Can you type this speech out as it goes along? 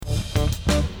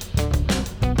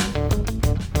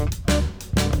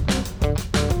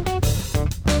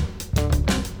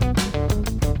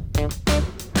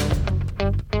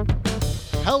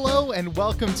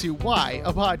welcome to Why,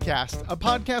 a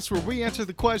podcast where we answer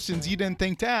the questions you didn't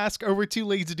think to ask or were too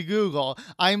lazy to Google.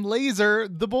 I'm Laser,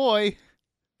 the boy.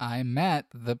 I'm Matt,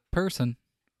 the person.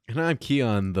 And I'm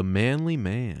Keon, the manly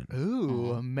man.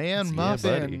 Ooh, a man Yeah,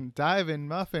 muffin, buddy. diving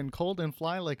muffin, cold and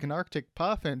fly like an Arctic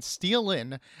puffin,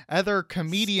 stealing other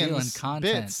comedians' Stealing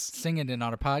content, bits. singing it on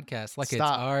our podcast like Stop,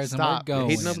 it's ours stop. and we're You're going.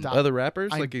 Hating up Stop. other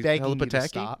rappers I'm like he's begging you to Telepataki.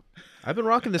 stop. I've been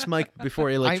rocking this mic before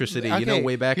electricity,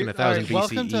 way back in 1000 BCE.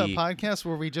 Welcome to a podcast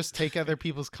where we just take other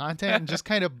people's content and just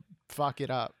kind of fuck it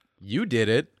up. You did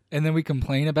it. And then we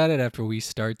complain about it after we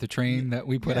start the train that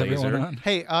we put Yeah, everyone Laser. on.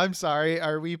 Hey, I'm sorry.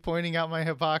 Are we pointing out my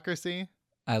hypocrisy?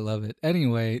 I love it.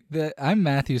 Anyway, I'm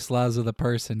Matthew Slaza, the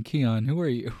person. Keon, who are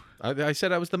you? I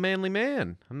said I was the manly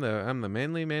man. I'm the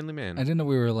manly I man. didn't know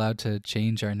we were allowed to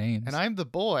change our names. And I'm the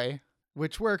boy,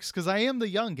 which works because I am the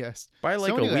youngest. By like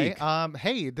so a anyway, week.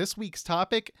 hey, this week's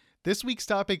topic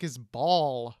is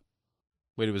ball.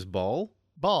 Wait, it was ball?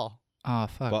 Ball. Oh,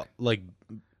 fuck. Ball like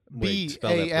wait,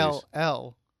 spell that, please.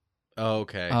 B-A-L-L. Oh,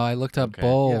 okay. Oh, I looked up Okay.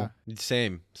 bowl. Yeah.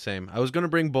 Same. I was going to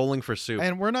bring bowling for soup.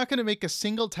 And we're not going to make a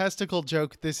single testicle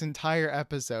joke this entire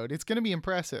episode. It's going to be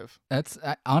impressive.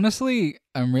 Honestly,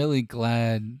 I'm really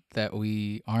glad that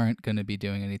we aren't going to be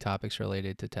doing any topics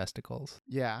related to testicles.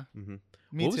 Yeah. Mhm.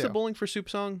 Me What too. was the bowling for soup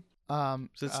song? Was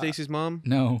that Stacy's mom?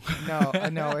 No.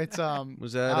 No, it's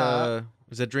Was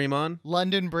that Dream On?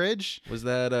 London Bridge. Was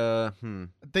that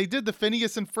They did the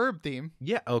Phineas and Ferb theme.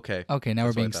 Yeah, okay. Okay, now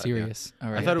That's we're what I being thought, yeah. serious. All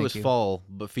right. I thought it thank was you. Fall,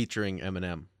 but featuring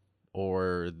Eminem,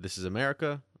 or This Is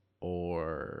America,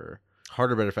 or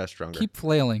Harder, Better, Fast, Stronger. Keep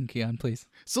flailing, Keon, please.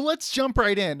 So let's jump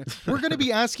right in. We're going to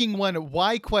be asking one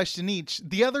why question each.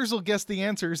 The others will guess the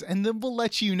answers, and then we'll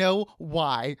let you know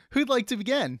why. Who'd like to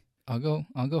begin? I'll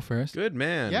go first. Good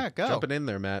man. Yeah, go. Jumping in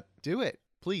there, Matt. Do it,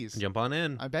 please. Jump on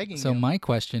in. I'm begging So you. my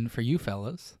question for you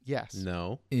fellas Yes.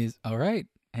 No. is, all right,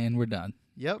 and we're done.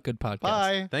 Yep. Good podcast.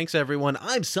 Bye. Thanks, everyone.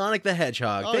 I'm Sonic the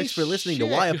Hedgehog. Oh, Thanks for listening to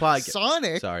shit. Why a Podcast.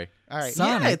 Sonic. Sorry. All right.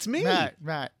 Sonic. Yeah, it's me.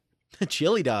 Matt.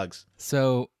 Chili dogs.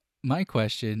 So my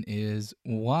question is,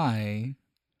 why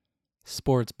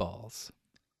sports balls?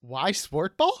 Why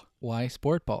sport ball? Why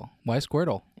sport ball? Why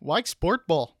Squirtle? Why sport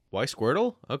ball? Why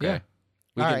Squirtle? Okay. Yeah.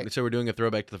 All right. So we're doing a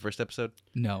throwback to the first episode?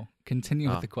 No. Continue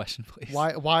Oh. with the question, please.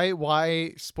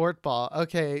 Why sport ball?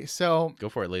 Okay, so Go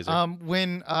for it, Laser.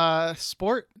 when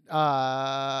sport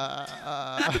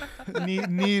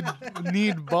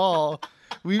need ball,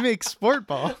 we make sport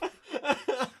ball.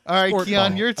 All right, Sport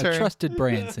Keon, ball, your a turn. trusted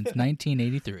brand since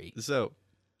 1983. So,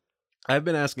 I've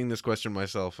been asking this question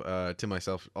to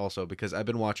myself also because I've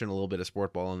been watching a little bit of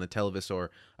sport ball on the televisor.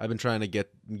 I've been trying to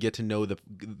get to know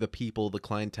the people, the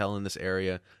clientele in this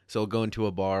area. So I'll go into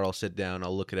a bar, I'll sit down,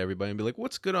 I'll look at everybody and be like,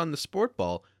 "What's good on the sport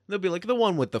ball?" And they'll be like, "The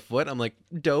one with the foot." I'm like,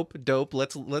 "Dope.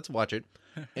 Let's watch it."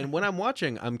 And when I'm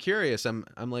watching, I'm curious. I'm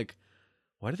like,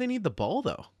 "Why do they need the ball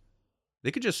though?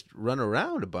 They could just run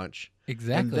around a bunch."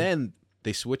 Exactly. And then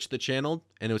they switched the channel,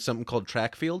 and it was something called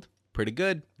track field. Pretty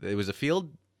good. It was a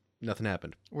field. Nothing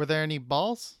happened. Were there any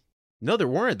balls? No, there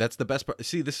weren't. That's the best part.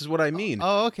 See, this is what I mean.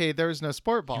 Oh, okay. There was no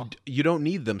sport ball. You don't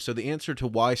need them. So the answer to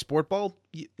why sport ball?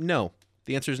 No.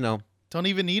 The answer is no. Don't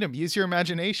even need them. Use your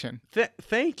imagination.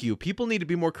 Thank you. People need to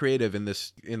be more creative in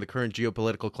the current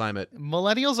geopolitical climate.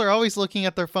 Millennials are always looking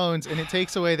at their phones, and it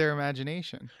takes away their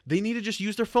imagination. They need to just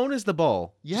use their phone as the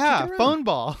ball. Just Yeah, kick it around. phone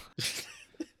ball.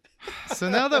 So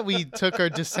now that we took our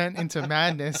descent into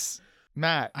madness,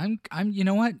 Matt. I'm you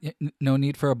know what? No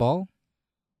need for a ball?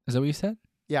 Is that what you said?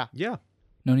 Yeah.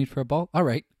 No need for a ball? All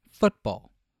right.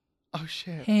 Football. Oh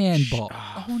shit. Handball.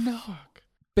 Oh no.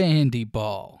 Bandy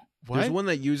ball. What? There's one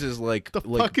that uses like the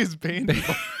fuck is bandy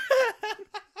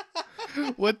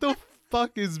ball? What the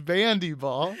fuck is bandy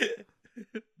ball?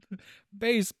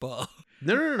 Baseball.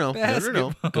 No.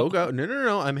 Basketball. Go.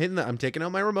 No. I'm taking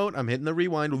out my remote. I'm hitting the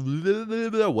rewind.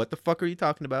 What the fuck are you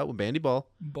talking about with bandy ball?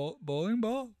 Bowling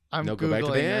ball? I'm No, go back to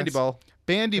Googling bandy this. ball.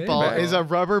 Bandy Bandy ball ball. is a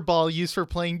rubber ball used for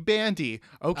playing bandy.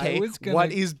 Okay, was gonna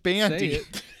what is Say bandy?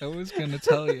 it. I was going to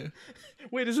tell you.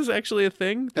 Wait, is this actually a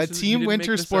thing? A You team didn't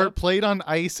winter make this sport up? played on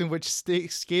ice in which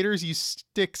skaters use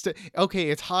sticks to... Okay,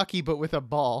 it's hockey but with a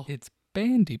ball. It's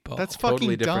bandy ball. That's fucking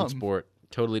Totally different dumb. sport.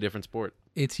 Totally different sport.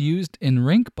 It's used in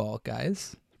rink ball,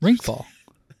 guys. Rink ball.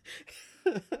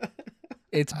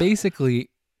 It's basically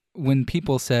when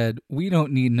people said, we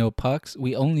don't need no pucks,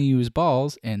 we only use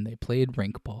balls, and they played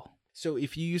rink ball. So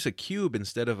if you use a cube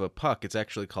instead of a puck, it's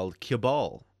actually called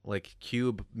cuball, like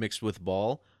cube mixed with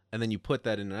ball, and then you put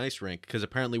that in an ice rink because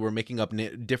apparently we're making up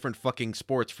different fucking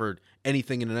sports for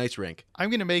anything in an ice rink. I'm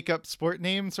going to make up sport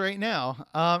names right now.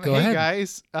 Go hey, ahead.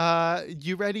 guys.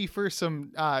 You ready for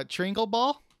some Tringle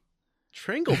ball?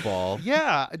 Tringle ball.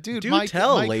 Yeah, dude. Do my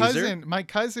tell, my Laser.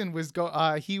 cousin was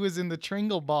he was in the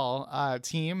Tringle ball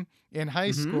team in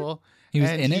high school. He was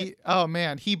and in it? Oh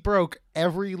man, he broke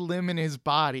every limb in his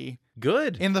body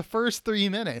Good. in the first 3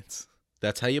 minutes.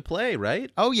 That's how you play,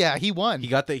 right? Oh yeah, he won. He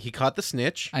caught the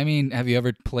snitch. I mean, have you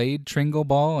ever played Tringle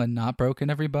Ball and not broken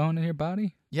every bone in your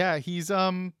body? Yeah, he's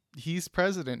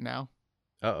president now.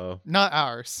 Uh-oh. Not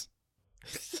ours.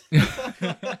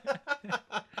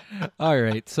 All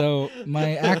right. So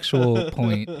my actual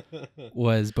point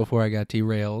was, before I got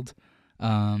derailed,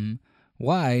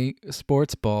 why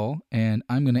sports ball? And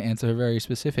I'm going to answer a very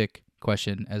specific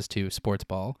question as to sports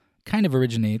ball. Kind of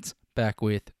originates back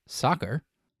with soccer.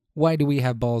 Why do we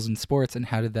have balls in sports, and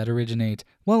how did that originate?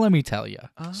 Well, let me tell you.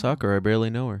 Soccer, I barely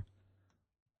know her.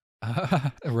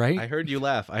 Right? I heard you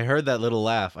laugh. I heard that little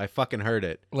laugh. I fucking heard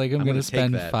it. Like, I'm I'm going gonna to take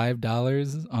spend that.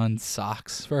 $5 on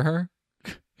socks for her.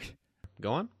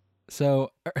 Go on.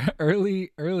 So early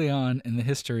on in the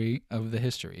history of the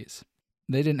histories,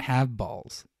 they didn't have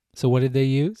balls. So what did they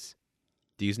use?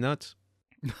 These nuts.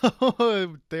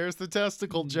 There's the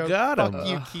testicle joke. Got Fuck 'em.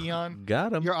 you, Keon.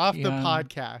 Got him. You're off the Keon.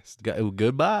 podcast.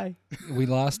 Goodbye. We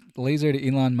lost Laser to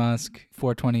Elon Musk,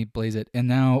 420 Blaze It, and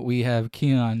now we have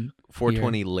Keon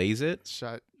 420 lays it.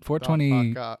 Shut the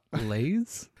 420 fuck up.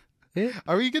 Lays it.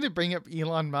 Are we going to bring up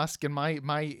Elon Musk and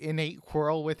my innate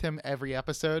quarrel with him every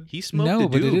episode? He smoked No, a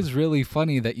but it doob. is really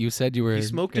funny that you said you were He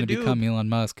smoked going a to become doob. Elon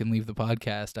Musk and leave the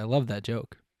podcast. I love that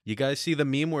joke. You guys see the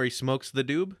meme where he smokes the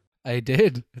doob? I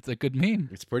did. It's a good meme.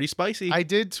 It's pretty spicy. I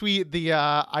did tweet the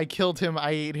I killed him, I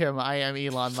ate him, I am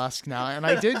Elon Musk now, and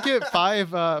I did get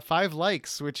five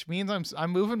likes, which means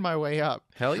I'm moving my way up.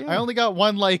 Hell yeah. I only got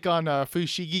 1 like on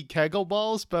Fushigi Kegel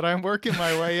balls, but I'm working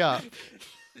my way up.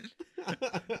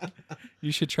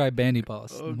 You should try bandy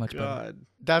balls. Oh, Much better. God.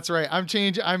 That's right.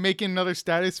 I'm making another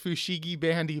status Fushigi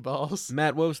bandy balls.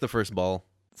 Matt, what was the first ball?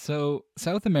 So,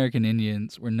 South American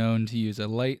Indians were known to use a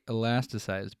light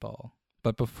elasticized ball.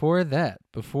 But before that,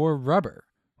 before rubber,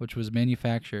 which was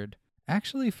manufactured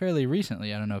actually fairly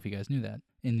recently, I don't know if you guys knew that,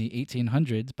 in the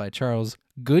 1800s by Charles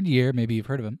Goodyear, maybe you've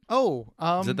heard of him. Oh,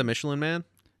 Is it the Michelin Man?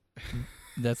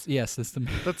 That's the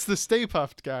that's the Stay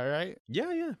Puffed guy, right?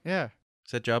 Yeah, yeah. Yeah.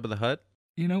 Is that Jabba the Hutt?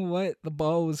 You know what? The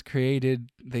ball was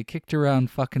created. They kicked around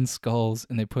fucking skulls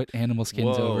and they put animal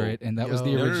skins Whoa. over it, and that was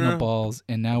the Yo. No, no, original no. balls.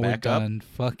 And now Back we're up. done.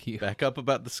 Fuck you. Back up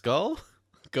about the skull?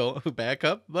 Go back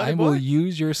up, buddy I boy. will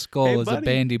use your skull Hey, as a buddy.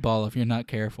 bandy ball if you're not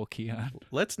careful, Keon.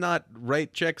 Let's not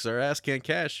write checks our ass can't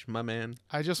cash, my man.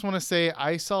 I just want to say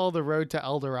I saw The Road to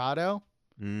El Dorado,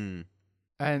 Mm.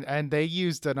 and they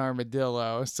used an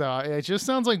armadillo, so it just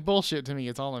sounds like bullshit to me.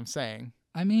 It's all I'm saying.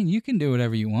 I mean, you can do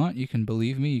whatever you want. You can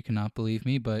believe me, you cannot believe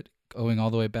me, but going all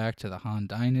the way back to the Han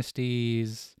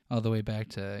dynasties, all the way back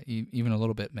to even a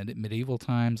little bit medieval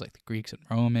times, like the Greeks and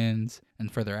Romans, and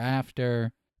further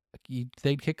after,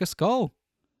 they'd kick a skull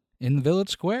in the village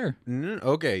square.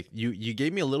 Okay, you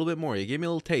gave me a little bit more. You gave me a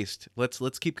little taste. Let's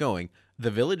keep going.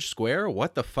 The village square?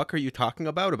 What the fuck are you talking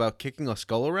about? About kicking a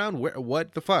skull around? Where?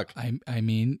 What the fuck? I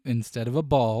mean, instead of a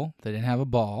ball, they didn't have a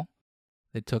ball.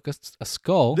 They took a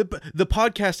skull. The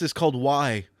podcast is called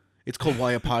Why. It's called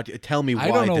Why a Pod. Tell me why. I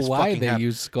don't know this why fucking they happened.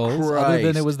 used skulls, other than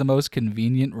it Christ. was the most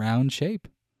convenient round shape.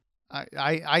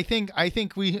 I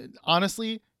think we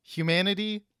honestly,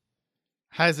 humanity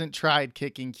hasn't tried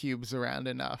kicking cubes around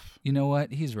enough. You know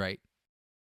what? He's right.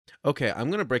 Okay, I'm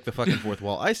gonna break the fucking fourth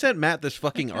wall. I sent Matt this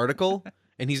fucking article,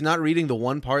 and he's not reading the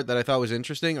one part that I thought was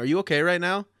interesting. Are you okay right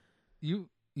now? You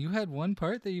had one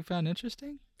part that you found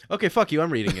interesting? Okay, fuck you.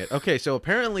 I'm reading it. Okay, so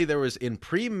apparently there was, in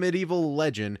pre-medieval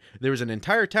legend, there was an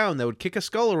entire town that would kick a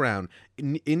skull around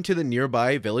into the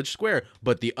nearby village square,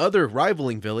 but the other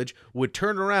rivaling village would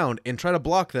turn around and try to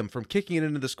block them from kicking it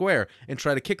into the square and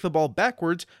try to kick the ball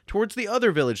backwards towards the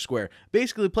other village square,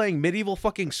 basically playing medieval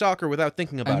fucking soccer without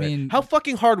thinking about mean, it. How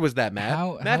fucking hard was that,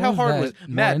 Matt? Matt, how is hard that was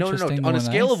more Matt? No. interesting On than a what I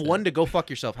scale of said? 1 to go fuck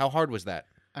yourself, how hard was that?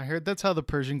 I heard that's how the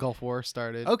Persian Gulf War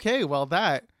started. Okay, well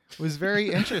that was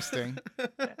very interesting.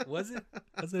 Was it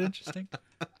interesting?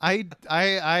 I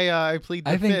plead the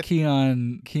I think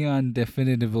fifth. Keon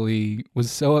definitively was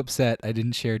so upset I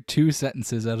didn't share 2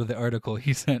 sentences out of the article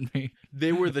he sent me.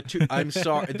 They were the two. I'm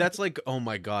sorry. That's like, oh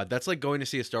my god. That's like going to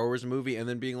see a Star Wars movie and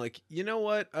then being like, you know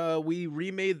what? We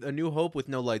remade A New Hope with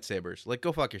no lightsabers. Like,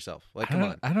 go fuck yourself. Like, come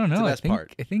on. I don't know. It's the best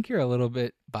part. I think you're a little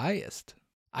bit biased.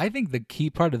 I think the key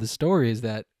part of the story is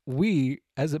that we,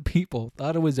 as a people,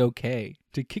 thought it was okay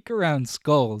to kick around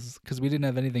skulls because we didn't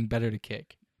have anything better to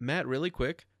kick. Matt, really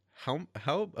quick,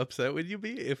 how upset would you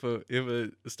be if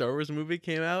a Star Wars movie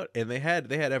came out and they had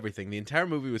everything? The entire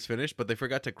movie was finished, but they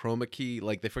forgot to chroma key,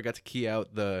 like they forgot to key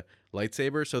out the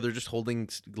lightsaber, so they're just holding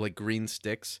like green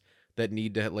sticks that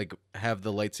need to like have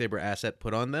the lightsaber asset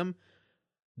put on them.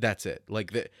 That's it.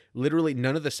 Like literally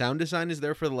none of the sound design is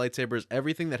there for the lightsabers.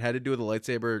 Everything that had to do with the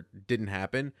lightsaber didn't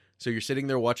happen. So you're sitting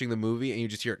there watching the movie and you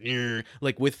just hear "Nyeh,"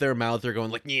 like with their mouth they're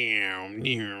going like "Nyeh,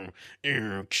 nyeh,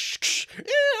 nyeh, ksh, ksh,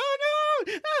 oh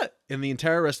no!" Ah. And the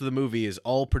entire rest of the movie is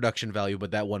all production value,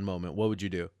 but that one moment. What would you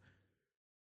do?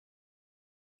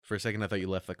 For a second, I thought you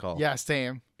left the call. Yeah,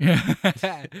 same. I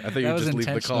thought you would just leave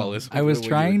the call. I was what you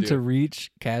trying would to do.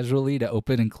 reach casually to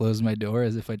open and close my door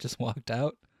as if I just walked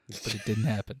out, but it didn't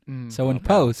happen. So in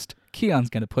post, Keon's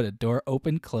going to put a door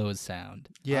open close sound.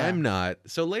 Yeah. I'm not.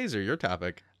 So Laser, your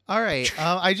topic. All right.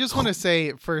 I just want to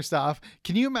say, first off,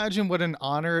 can you imagine what an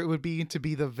honor it would be to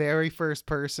be the very first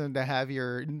person to have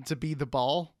to be the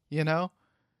ball, you know?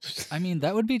 I mean,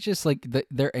 that would be just like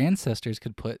their ancestors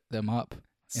could put them up. in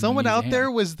the Someone out museum.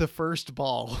 there was the first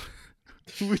ball,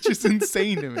 which is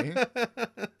insane to me.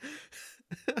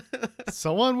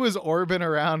 Someone was orbiting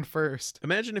around first.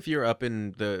 Imagine if you're up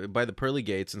by the pearly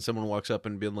gates and someone walks up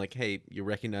and being like, "Hey, you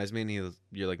recognize me?" And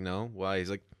you're like, "No, why?" He's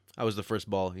like, "I was the first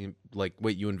ball." Like,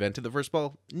 wait, you invented the first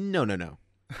ball? No.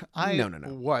 I No.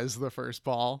 was the first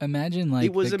ball. Imagine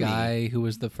like was the a me. guy who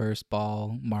was the first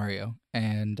ball, Mario,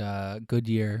 and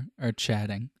Goodyear are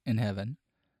chatting in heaven,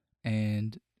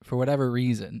 and for whatever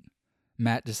reason,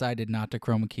 Matt decided not to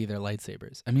chroma key their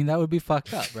lightsabers. I mean, that would be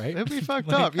fucked up, right? It'd be fucked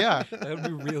Like, up, yeah. That would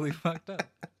be really fucked up.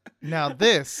 Now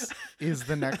this is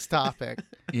the next topic.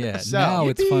 Yeah, So- now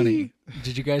it's funny.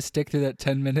 Did you guys stick to that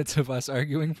 10 minutes of us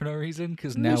arguing for no reason?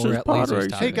 Because now This we're is at pod Laser's racing.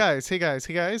 topic.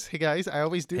 Hey guys. I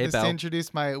always do Hey, this pal. to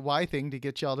introduce my why thing to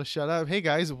get y'all to shut up. Hey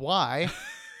guys, why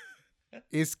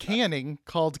is canning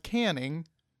called canning?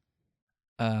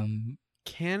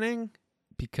 Canning?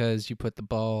 Because you put the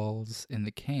balls in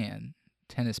the can,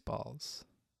 tennis balls,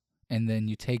 and then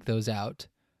you take those out,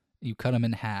 you cut them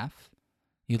in half,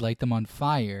 you light them on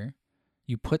fire,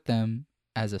 you put them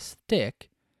as a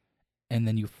stick, and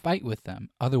then you fight with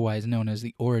them, otherwise known as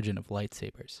the origin of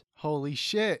lightsabers. Holy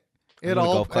shit. I'm It gonna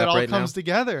all golf clap right comes now.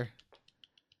 together.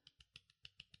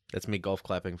 That's me golf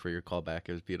clapping for your callback.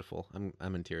 It was beautiful.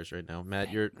 I'm in tears right now.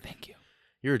 Matt, you're Thank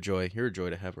you. a joy. You're a joy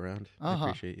to have around. Uh-huh. I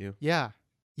appreciate you. Yeah.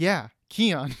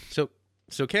 Keon.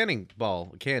 So canning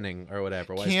or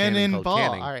whatever. Why is Cannon canning called ball.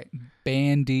 canning? All right.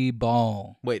 Bandy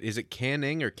ball. Wait, is it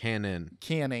canning or canon?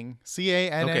 Canning.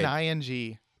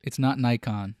 Canning. It's not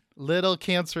Nikon. Little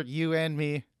cancer, you and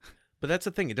me. But that's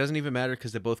the thing. It doesn't even matter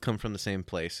because they both come from the same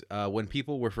place. When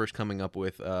people were first coming up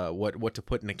with what to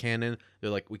put in a cannon, they're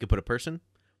like, we could put a person,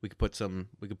 we could put some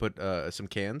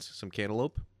cans, some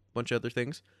cantaloupe, a bunch of other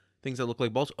things that look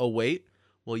like balls. Oh wait,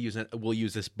 we'll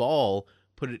use this ball,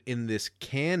 put it in this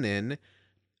cannon.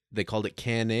 They called it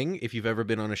canning. If you've ever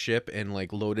been on a ship and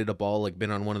like loaded a ball, like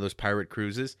been on one of those pirate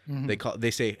cruises,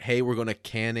 they say, "Hey, we're going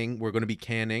to be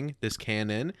canning this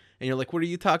cannon," and you're like, "What are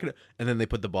you talking about?" And then they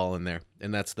put the ball in there,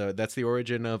 and that's the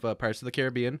origin of Pirates of the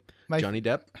Caribbean. Johnny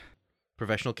Depp,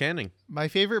 professional canning. My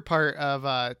favorite part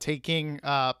of taking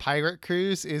pirate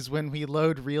cruise is when we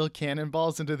load real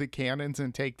cannonballs into the cannons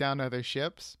and take down other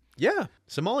ships. Yeah,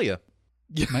 Somalia.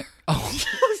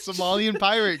 Somalian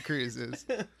pirate cruises.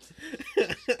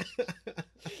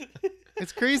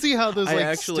 It's crazy how those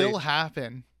still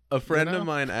happen. A friend You know? of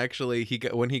mine actually,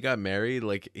 when he got married,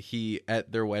 like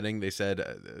at their wedding, they said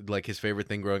like his favorite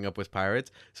thing growing up was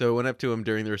pirates. So I went up to him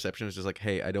during the reception, was just like,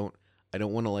 "Hey, I don't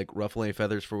want to like ruffle any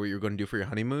feathers for what you're going to do for your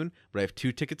honeymoon, but I have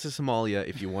 2 tickets to Somalia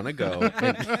if you want to go."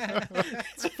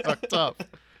 It's fucked up.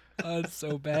 Oh, it's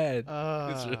so bad.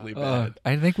 It's really bad.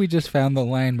 I think we just found the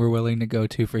line we're willing to go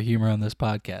to for humor on this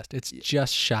podcast. It's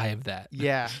just shy of that.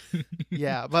 Yeah.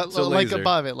 But So like Laser.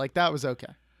 above it, like that was okay.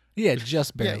 Yeah,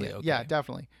 just barely okay. Yeah,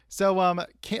 definitely. So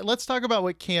let's talk about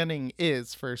what canning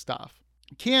is first off.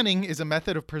 Canning is a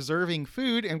method of preserving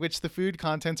food in which the food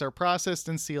contents are processed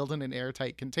and sealed in an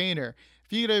airtight container.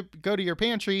 If you go to your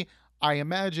pantry, I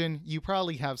imagine you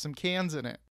probably have some cans in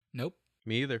it. Nope.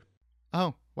 Me either.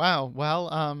 Oh, wow. Well,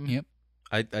 Yep.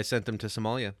 I sent them to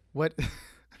Somalia. what?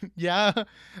 Yeah,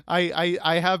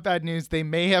 I have bad news. They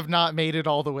may have not made it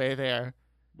all the way there.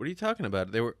 What are you talking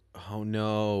about? They were. Oh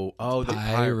no. Oh, the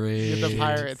Pirates. The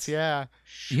pirates, yeah.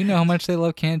 You know how much they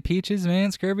love canned peaches,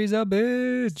 man. Scurvy's a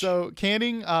bitch. So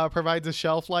canning provides a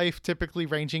shelf life typically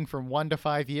ranging from 1 to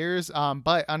 5 years,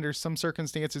 but under some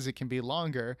circumstances it can be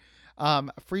longer.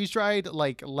 Freeze-dried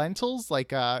like lentils,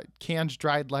 like canned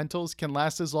dried lentils, can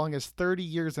last as long as 30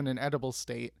 years in an edible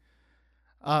state.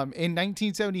 In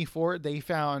 1974, they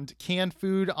found canned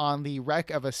food on the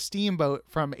wreck of a steamboat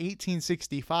from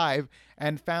 1865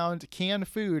 and found canned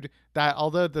food that,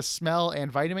 although the smell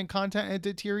and vitamin content had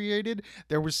deteriorated,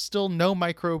 there was still no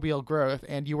microbial growth,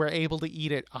 and you were able to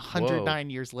eat it 109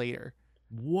 years later.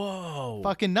 Whoa.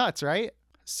 Fucking nuts, right?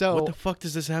 So, What the fuck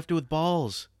does this have to do with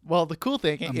balls? well, the cool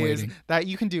thing I'm is waiting. that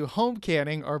you can do home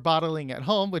canning or bottling at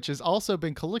home, which has also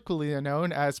been colloquially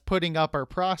known as putting up or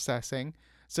processing.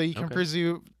 So you can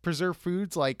Okay. preserve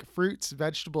foods like fruits,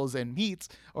 vegetables, and meats,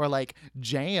 or like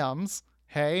jams.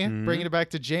 Hey, bringing it back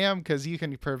to jam because you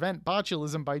can prevent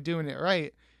botulism by doing it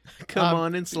right. Come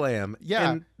on and slam.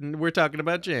 yeah. And we're talking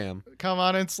about jam. Come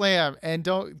on and slam, and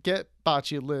don't get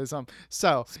botulism.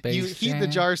 So you Space heat the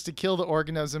Jam. jars to kill the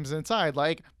organisms inside,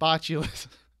 like botulism.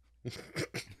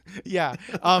 Yeah.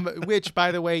 Which,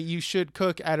 by the way, you should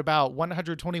cook at about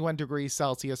 121 degrees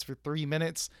Celsius for 3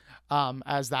 minutes,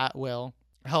 as that will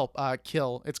help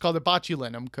kill. It's called a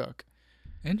botulinum cook.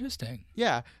 Interesting.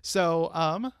 Yeah. So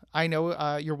I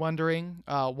know you're wondering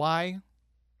why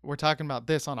we're talking about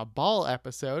this on a ball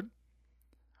episode.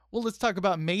 Well, let's talk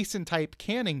about Mason type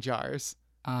canning jars.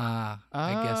 I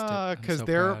guessed it. I'm Because so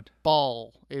their proud.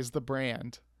 ball is the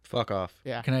brand. Fuck off.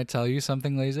 Yeah. Can I tell you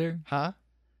something, Laser? Huh?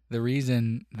 The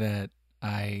reason that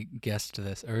I guessed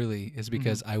this early is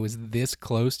because Mm-hmm. I was this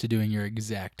close to doing your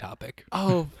exact topic.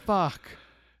 Oh, fuck.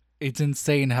 It's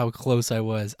insane how close I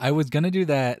was. I was going to do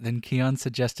that. Then Keon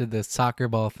suggested the soccer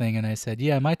ball thing. And I said,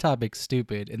 yeah, my topic's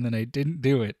stupid. And then I didn't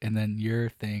do it. And then your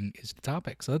thing is the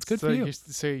topic. So that's good so for you.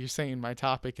 You're saying my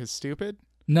topic is stupid?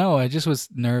 No, I just was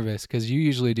nervous because you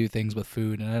usually do things with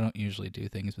food. And I don't usually do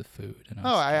things with food. And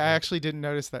Oh, I scared. actually didn't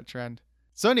notice that trend.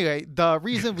 So anyway, the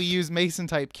reason we use Mason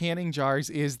type canning jars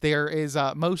is there is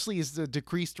mostly is the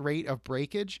decreased rate of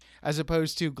breakage as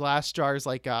opposed to glass jars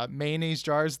like mayonnaise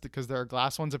jars, because there are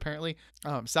glass ones apparently.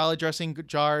 Salad dressing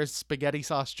jars, spaghetti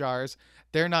sauce jars,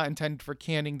 they're not intended for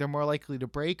canning. They're more likely to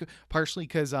break, partially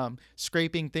because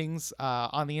scraping things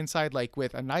on the inside, like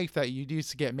with a knife that you use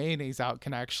to get mayonnaise out,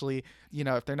 can actually,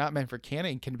 if they're not meant for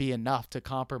canning, can be enough to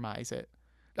compromise it.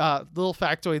 Little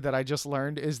factoid that I just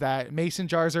learned is that mason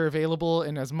jars are available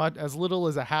in as little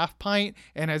as a half pint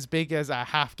and as big as a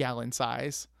half-gallon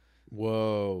size.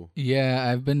 Whoa. Yeah,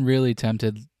 I've been really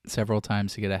tempted several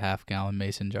times to get a half-gallon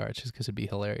mason jar just because it'd be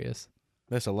hilarious.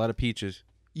 That's a lot of peaches.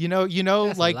 That's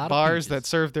a like lot of bars peaches. that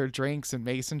serve their drinks in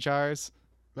mason jars.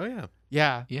 Oh,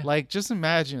 yeah. Yeah. Like, just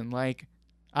imagine like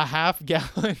a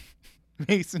half-gallon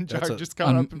mason jar That's a- just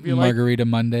coming On up and be like, Margarita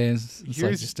Mondays, it's like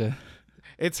here's- just a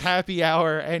it's happy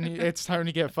hour and it's time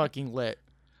to get fucking lit.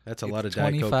 That's a lot of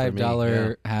Diet Coke for me.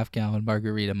 $25 half-gallon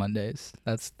Margarita Mondays.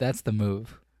 That's the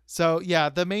move. So yeah,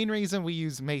 the main reason we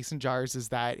use mason jars is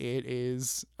that it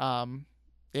is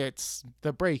it's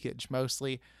the breakage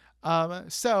mostly.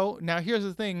 So now here's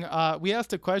the thing. We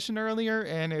asked a question earlier,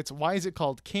 and it's why is it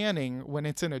called canning when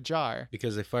it's in a jar?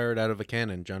 Because they fired out of a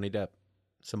cannon. Johnny Depp.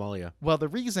 Somalia. Well, the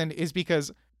reason is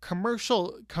because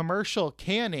commercial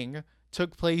canning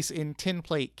took place in tin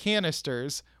plate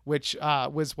canisters, which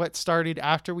was what started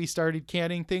after we started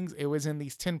canning things. It was in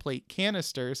these tin plate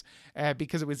canisters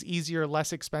because it was easier,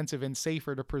 less expensive, and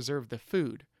safer to preserve the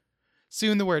food.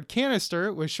 Soon the word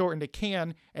canister was shortened to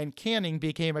can, and canning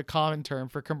became a common term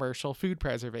for commercial food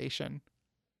preservation.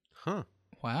 Huh.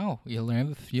 Wow, you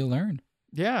learn.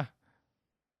 Yeah,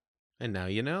 And now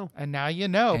you know. and now you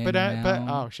know. And But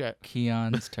now- oh shit,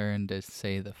 Keon's turn to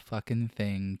say the fucking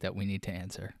thing that we need to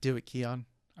answer. do it, Keon.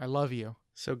 I love you.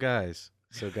 So guys.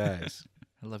 I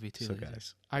love you too, so Laser.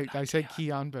 guys. I said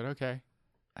Keon, but okay.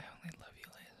 I only love you,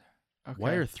 Laser. Okay.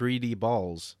 Why are 3D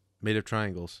balls made of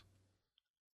triangles?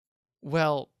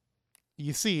 Well,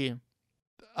 you see,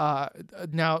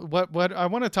 now what I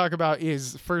want to talk about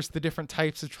is first the different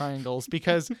types of triangles,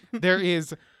 because there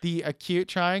is the acute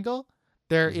triangle,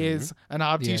 there is an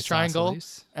obtuse triangle,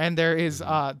 isosceles. and there is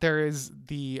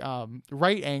the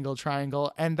right angle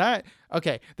triangle. And that,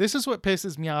 okay, this is what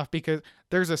pisses me off, because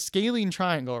there's a scalene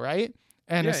triangle, right?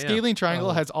 And a Yeah, yeah. scalene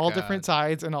triangle Oh, has all God. different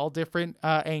sides and all different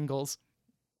angles.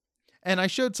 And I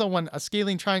showed someone a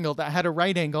scalene triangle that had a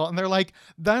right angle, and they're like,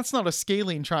 that's not a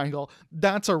scalene triangle,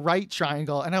 that's a right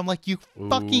triangle. And I'm like, you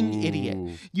fucking idiot.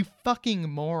 Ooh. You fucking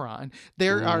moron.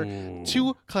 There are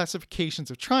two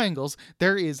classifications of triangles.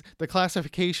 There is the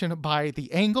classification by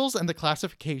the angles and the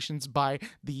classifications by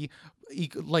the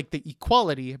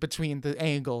equality between the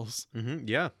angles. Mm-hmm.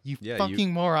 Yeah. You Yeah,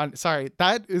 fucking moron. Sorry,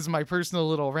 that is my personal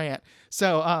little rant.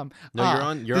 So No,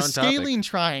 you're the on topic. scalene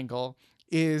triangle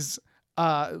is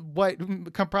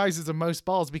what comprises of most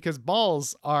balls, because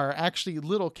balls are actually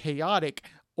little chaotic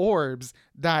orbs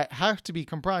that have to be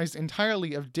comprised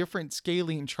entirely of different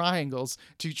scalene triangles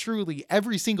to truly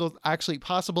every single actually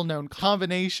possible known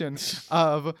combination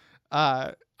of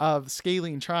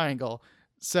scalene triangle.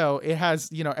 So it has,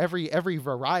 every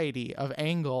variety of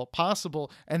angle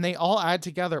possible, and they all add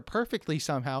together perfectly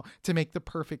somehow to make the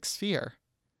perfect sphere.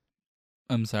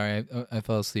 I'm sorry, I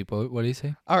fell asleep. What did he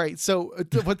say? All right, so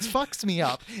what fucks me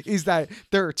up is that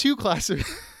there are two classes.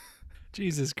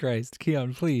 Jesus Christ,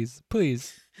 Keon, please.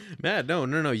 Matt, no.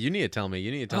 You need to tell me.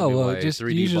 You need to tell me well, why just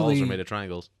 3D balls are made of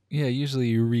triangles. Yeah, usually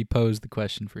you repose the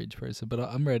question for each person, but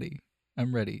I'm ready.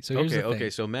 So here's the thing. Okay.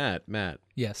 So Matt.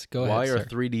 Yes, go why ahead, are sir.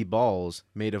 3D balls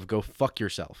made of go fuck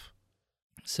yourself?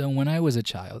 So when I was a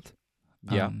child,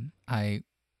 Yeah. I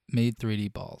made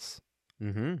 3D balls.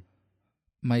 Mm-hmm.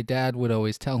 My dad would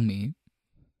always tell me,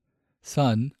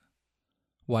 son,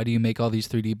 why do you make all these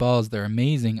 3D balls? They're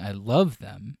amazing. I love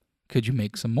them. Could you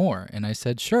make some more? And I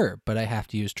said, sure, but I have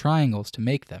to use triangles to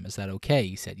make them. Is that okay?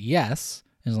 He said, yes,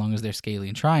 as long as they're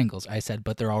scalene triangles. I said,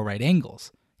 but they're all right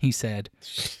angles. He said,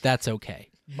 that's okay.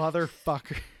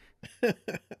 Motherfucker.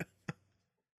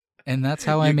 And that's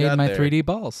how I made my 3D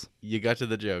balls. You got to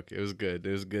the joke. It was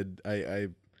good. I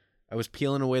was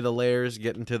peeling away the layers,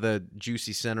 getting to the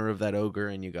juicy center of that ogre,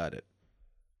 and you got it.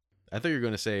 I thought you were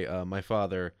going to say, my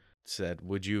father said,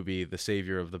 would you be the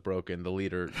savior of the broken, the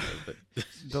leader?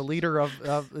 The leader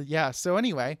of yeah. So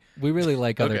anyway. We really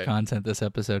like other content this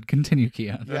episode. Continue,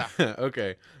 Keon. Yeah.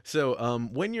 Okay. So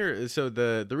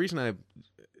the reason I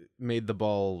made the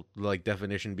ball like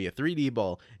definition be a 3D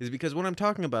ball is because what I'm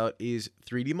talking about is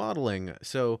 3D modeling.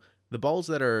 So the balls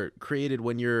that are created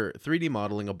when you're 3D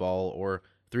modeling a ball or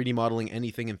 3D modeling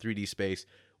anything in 3D space,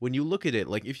 when you look at it,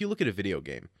 like if you look at a video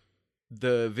game,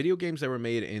 the video games that were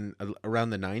made in around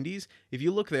the 90s, if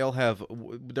you look, they all have,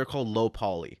 they're called low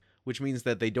poly, which means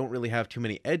that they don't really have too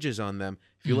many edges on them.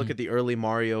 If you look at the early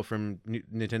Mario from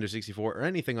Nintendo 64 or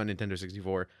anything on Nintendo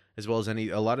 64, as well as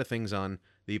a lot of things on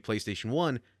the PlayStation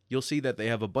 1, you'll see that they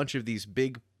have a bunch of these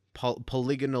big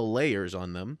polygonal layers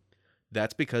on them.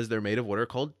 That's because they're made of what are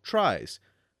called tris.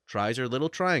 Tris are little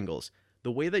triangles.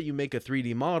 The way that you make a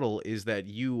 3D model is that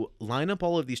you line up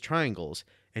all of these triangles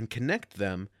and connect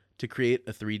them to create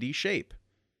a 3D shape.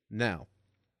 Now,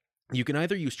 you can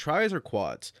either use tris or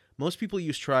quads. Most people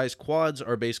use tris. Quads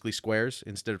are basically squares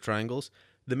instead of triangles.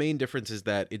 The main difference is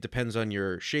that it depends on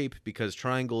your shape because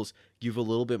triangles give a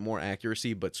little bit more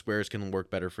accuracy, but squares can work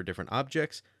better for different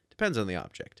objects. Depends on the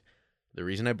object. The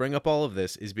reason I bring up all of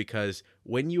this is because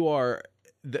when you are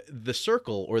the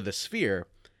circle or the sphere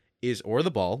or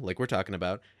the ball, like we're talking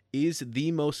about, is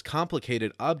the most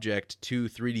complicated object to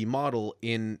 3D model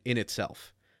in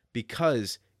itself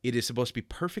because it is supposed to be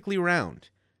perfectly round.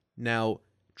 Now,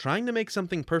 trying to make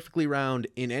something perfectly round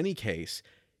in any case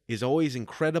is always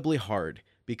incredibly hard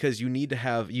because you need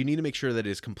to make sure that it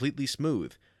is completely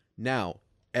smooth. Now,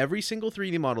 every single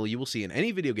 3D model you will see in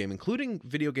any video game, including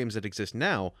video games that exist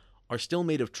now, are still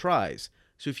made of tris.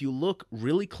 So if you look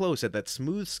really close at that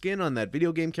smooth skin on that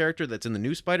video game character that's in the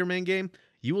new Spider-Man game,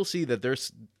 you will see that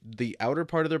the outer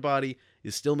part of their body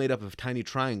is still made up of tiny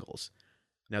triangles.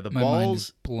 Now the My balls mind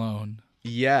is blown.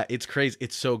 Yeah, it's crazy.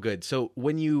 It's so good. So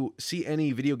when you see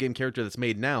any video game character that's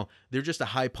made now, they're just a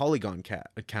high polygon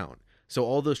count. So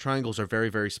all those triangles are very,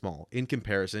 very small in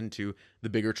comparison to the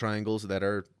bigger triangles that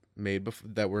are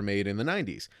that were made in the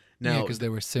 90s. Now, because they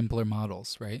were simpler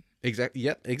models, right? Exactly.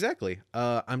 Yeah, exactly.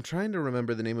 I'm trying to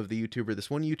remember the name of the YouTuber.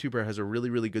 This one YouTuber has a really,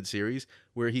 really good series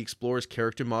where he explores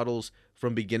character models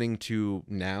from beginning to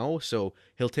now. So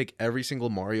he'll take every single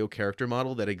Mario character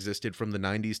model that existed from the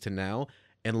 90s to now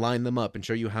and line them up and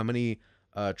show you how many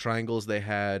triangles they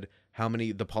had,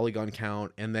 the polygon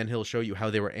count, and then he'll show you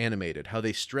how they were animated, how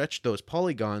they stretched those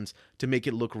polygons to make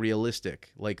it look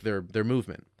realistic, like their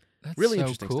movement. That's really so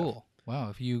interesting cool. stuff.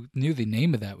 Wow, if you knew the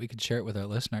name of that, we could share it with our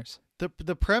listeners.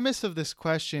 The premise of this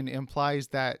question implies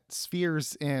that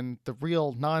spheres in the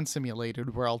real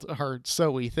non-simulated world, or so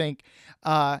we think,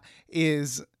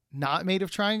 is not made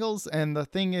of triangles, and the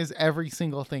thing is, every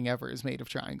single thing ever is made of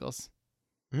triangles.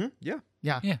 Mm-hmm. Yeah.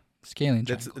 Yeah, scaling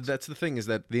triangles. That's the thing, is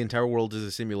that the entire world is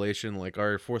a simulation. Like,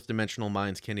 our fourth dimensional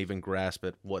minds can't even grasp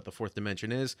at what the fourth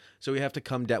dimension is. So we have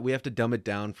to dumb it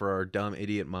down for our dumb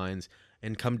idiot minds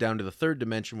and come down to the third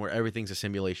dimension where everything's a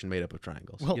simulation made up of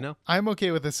triangles. Well, you know? I'm okay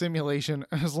with a simulation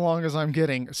as long as I'm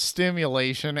getting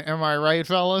stimulation. Am I right,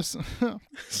 fellas?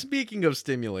 Speaking of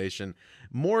stimulation,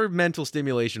 more mental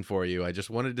stimulation for you, I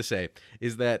just wanted to say,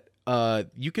 is that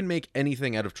you can make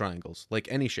anything out of triangles, like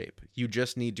any shape. You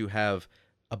just need to have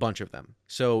a bunch of them.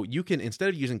 So you can, instead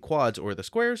of using quads or the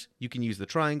squares, you can use the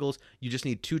triangles. You just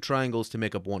need 2 triangles to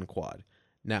make up 1 quad.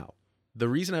 Now, The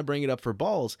reason I bring it up for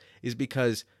balls is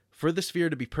because for the sphere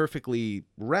to be perfectly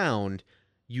round,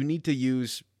 you need to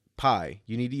use pi.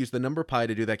 You need to use the number pi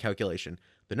to do that calculation.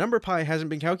 The number pi hasn't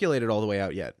been calculated all the way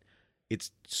out yet.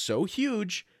 It's so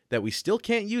huge that we still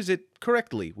can't use it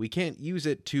correctly. We can't use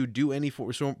it to do any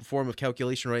form of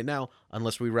calculation right now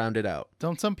unless we round it out.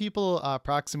 Don't some people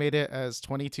approximate it as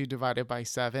 22 divided by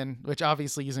 7, which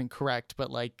obviously isn't correct,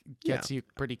 but like gets you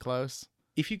pretty close?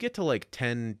 If you get to like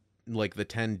 10, like the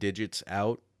 10 digits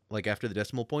out, like after the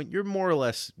decimal point, you're more or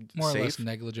less More safe. or less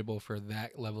negligible for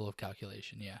that level of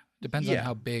calculation. Yeah. Depends on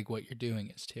how big what you're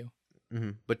doing is too.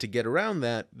 Mm-hmm. But to get around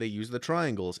that, they use the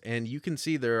triangles. And you can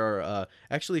see there are,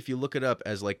 actually, if you look it up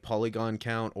as like polygon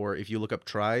count, or if you look up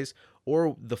tris,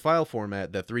 or the file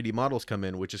format that 3D models come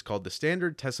in, which is called the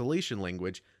standard tessellation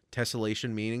language,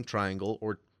 tessellation meaning triangle,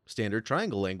 or standard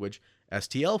triangle language,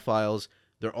 STL files,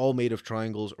 they're all made of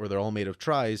triangles or they're all made of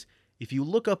tris. If you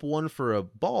look up one for a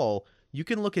ball, you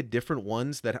can look at different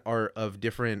ones that are of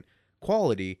different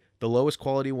quality. The lowest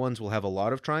quality ones will have a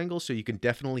lot of triangles, so you can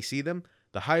definitely see them.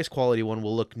 The highest quality one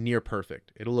will look near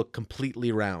perfect. It'll look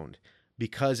completely round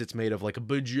because it's made of like a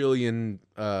bajillion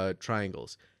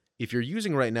triangles. If you're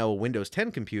using right now a Windows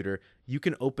 10 computer, you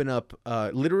can open up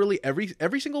literally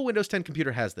every single Windows 10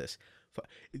 computer has this.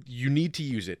 You need to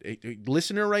use it.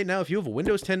 Listener right now, if you have a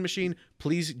Windows 10 machine,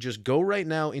 please just go right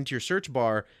now into your search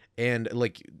bar and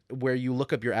like where you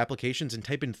look up your applications and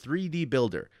type in 3D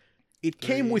Builder. It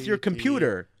came with your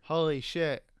computer. Holy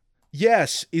shit.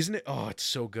 Yes, isn't it? Oh, it's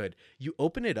so good. You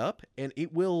open it up and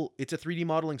it's a 3D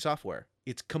modeling software.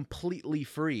 It's completely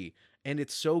free. And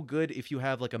it's so good if you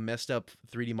have like a messed up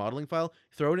 3D modeling file,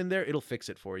 throw it in there, it'll fix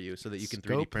it for you so that you can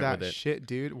 3D print with it. Shit,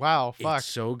 dude. Wow, fuck. It's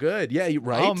so good. Yeah,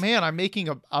 right? Oh man, I'm making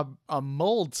a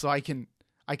mold so I can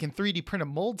 3D print a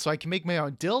mold so I can make my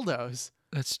own dildos.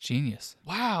 That's genius.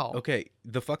 Wow. Okay,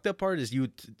 the fucked up part is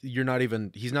he's not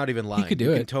even lying. could do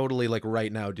you it. can totally like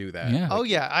right now do that. Yeah. Oh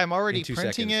yeah, I'm already in 2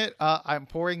 printing seconds. it. I'm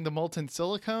pouring the molten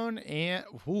silicone and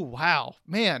wow,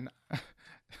 man.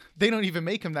 They don't even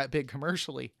make them that big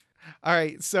commercially. All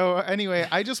right. So anyway,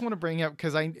 I just want to bring up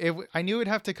because I knew it'd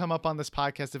have to come up on this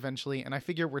podcast eventually, and I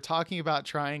figure we're talking about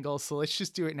triangles, so let's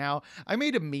just do it now. I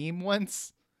made a meme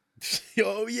once.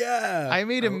 Oh yeah. I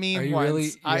made a meme Are you once. really?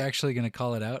 You're actually going to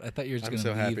call it out? I thought you were just I'm going to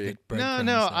so leave happy. the breadcrumbs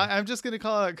No, there. I'm just gonna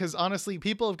call it because honestly,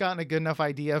 people have gotten a good enough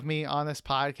idea of me on this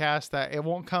podcast that it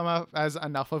won't come up as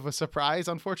enough of a surprise,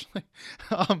 unfortunately.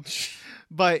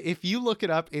 But if you look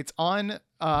it up, it's on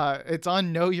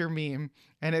Know Your Meme,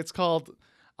 and it's called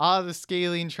the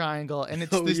scalene triangle, and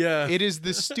it's it is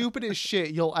the stupidest shit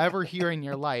you'll ever hear in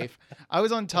your life. I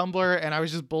was on Tumblr and I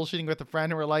was just bullshitting with a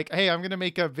friend, and we're like, hey, I'm gonna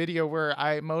make a video where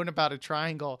I moan about a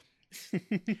triangle.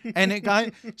 And it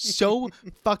got so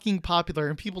fucking popular,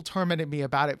 and people tormented me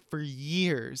about it for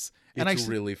years. And It's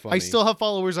really funny. I still have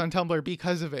followers on Tumblr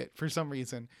because of it for some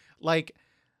reason. Like,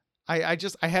 I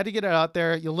had to get it out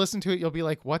there. You'll listen to it, you'll be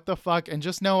like, what the fuck? And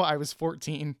just know I was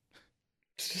 14.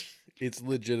 It's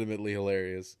legitimately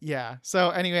hilarious. Yeah.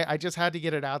 So anyway, I just had to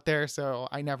get it out there so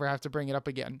I never have to bring it up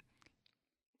again.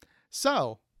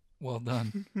 So Well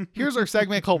done. here's our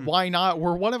segment called Why Not,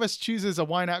 where one of us chooses a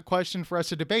why not question for us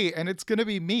to debate, and it's going to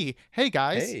be me. Hey,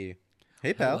 guys. Hey,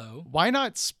 pal. Hello. Why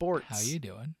not sports? How you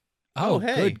doing? Oh, Oh,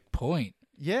 hey. good point.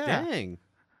 Yeah. Dang.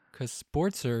 Because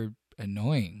sports are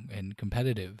annoying and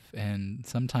competitive, and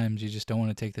sometimes you just don't want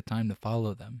to take the time to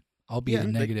follow them. I'll be Yeah, the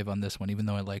they- negative on this one, even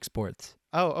though I like sports.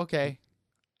 Oh, okay.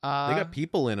 They got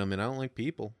people in them, and I don't like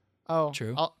people. Oh,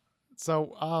 True.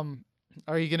 So,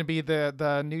 are you going to be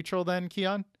the neutral then,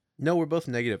 Keon? No, we're both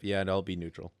negative. Yeah, and I'll be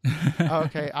neutral.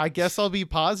 Okay, I guess I'll be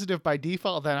positive by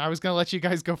default then. I was gonna let you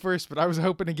guys go first, but I was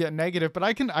hoping to get negative. But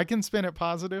I can spin it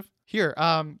positive. Here,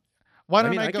 why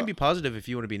don't I go? can be positive if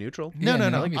you want to be neutral. No, Yeah,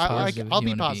 no. you can be I'll positive if be you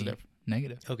wanna positive.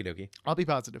 Negative. Okie dokie. I'll be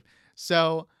positive.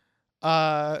 So,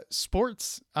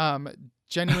 sports,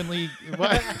 genuinely.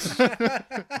 What?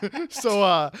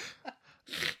 So,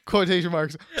 quotation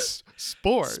marks.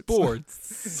 Sports.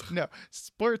 Sports. No,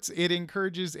 sports, it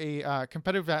encourages a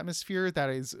competitive atmosphere that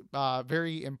is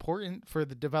very important for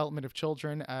the development of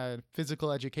children,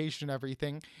 physical education,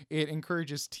 everything. It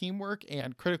encourages teamwork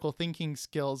and critical thinking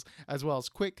skills, as well as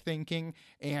quick thinking,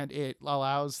 and it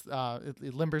allows,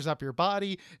 it limbers up your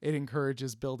body. It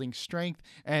encourages building strength.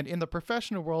 And in the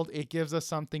professional world, it gives us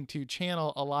something to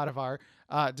channel a lot of our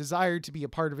desire to be a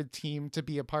part of a team, to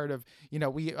be a part of,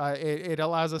 it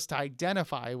allows us to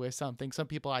identify with something. Some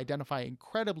people identify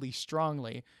incredibly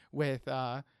strongly with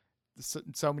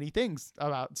so many things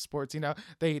about sports.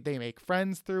 They make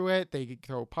friends through it. They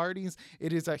throw parties.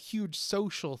 It is a huge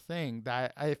social thing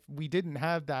that if we didn't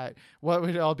have that, what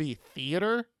would it all be?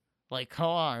 Theater? Like, come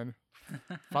on.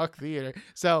 fuck theater.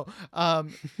 So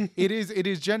it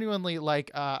is genuinely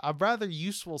like a rather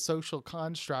useful social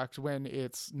construct when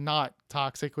it's not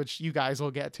toxic, which you guys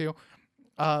will get to.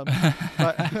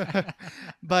 But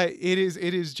but it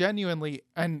is genuinely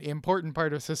an important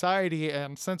part of society,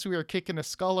 and since we are kicking a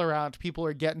skull around, people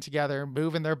are getting together,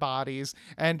 moving their bodies,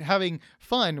 and having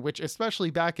fun, which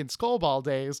especially back in skullball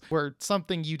days were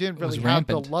something you didn't was really have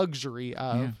the rampant. luxury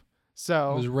of. Yeah. It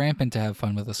So was rampant to have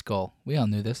fun with a skull. We all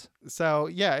knew this. so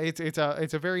yeah, it's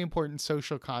a very important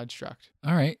social construct.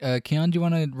 All right, Keon, do you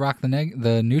want to rock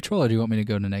the neutral, or do you want me to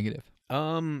go to negative?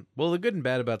 Well, the good and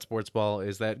bad about sports ball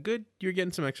is that good, you're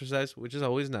getting some exercise, which is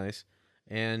always nice,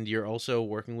 and you're also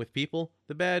working with people.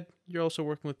 The bad, you're also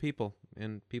working with people,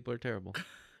 and people are terrible.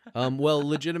 Well,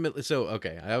 legitimately, so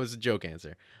okay, that was a joke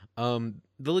answer.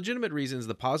 The legitimate reasons,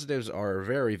 the positives are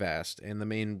very vast, and the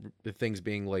main things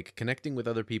being like connecting with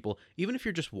other people. Even if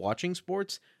you're just watching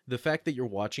sports, the fact that you're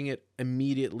watching it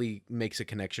immediately makes a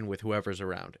connection with whoever's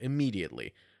around.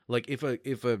 Immediately, like if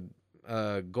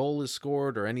a goal is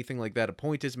scored or anything like that, a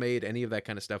point is made, any of that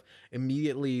kind of stuff,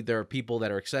 immediately there are people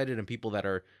that are excited and people that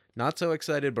are not so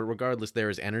excited, but regardless, there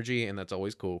is energy, and that's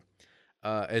always cool.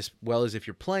 As well as if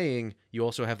you're playing, you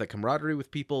also have that camaraderie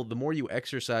with people. The more you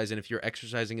exercise, and if you're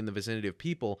exercising in the vicinity of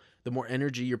people, the more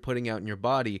energy you're putting out in your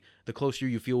body, the closer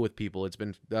you feel with people. It's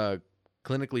been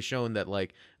clinically shown that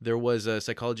like there was a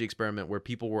psychology experiment where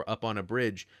people were up on a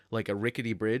bridge, like a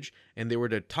rickety bridge, and they were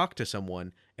to talk to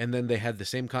someone, and then they had the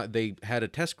same they had a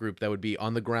test group that would be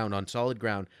on the ground, on solid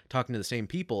ground, talking to the same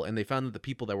people, and they found that the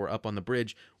people that were up on the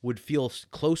bridge would feel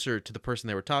closer to the person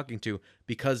they were talking to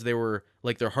because they were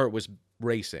like their heart was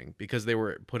racing, because they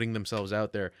were putting themselves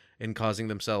out there and causing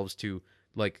themselves to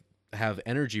like have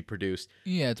energy produced.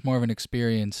 Yeah, it's more of an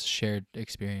experience, shared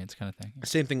experience kind of thing.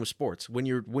 Same thing with sports. When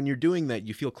you're doing that,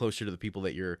 you feel closer to the people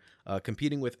that you're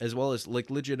competing with, as well as like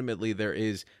legitimately there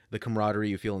is the camaraderie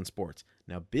you feel in sports.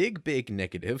 Now, big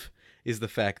negative is the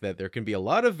fact that there can be a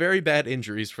lot of very bad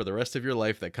injuries for the rest of your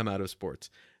life that come out of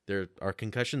sports. There are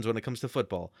concussions when it comes to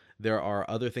football. There are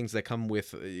other things that come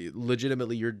with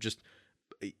legitimately you're just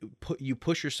you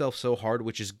push yourself so hard,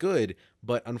 which is good,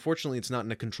 but unfortunately it's not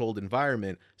in a controlled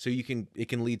environment, so it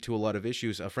can lead to a lot of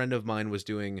issues. A friend of mine was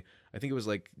doing, I think it was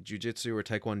like jiu-jitsu or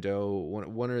taekwondo,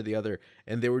 one or the other,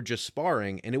 and they were just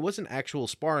sparring, and it wasn't actual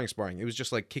sparring, it was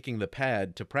just like kicking the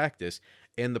pad to practice,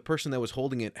 and the person that was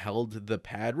holding it held the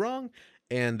pad wrong,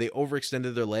 and they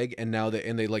overextended their leg, and now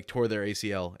they like tore their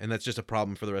ACL, and that's just a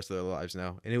problem for the rest of their lives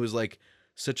now. And it was like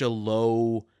such a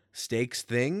low stakes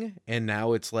thing, and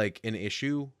now it's like an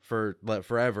issue for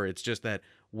forever. It's just that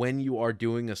when you are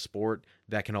doing a sport,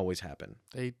 that can always happen.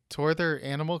 They tore their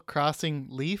Animal Crossing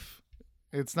leaf.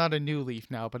 It's not a new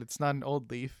leaf now, but it's not an old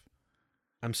leaf.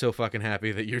 I'm so fucking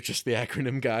happy that you're just the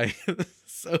acronym guy.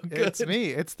 So good. It's me.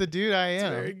 It's the dude I It's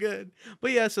am. very good.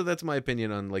 But yeah, so that's my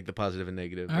opinion on like the positive and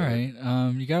negative. All right.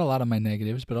 You got a lot of my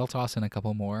negatives, but I'll toss in a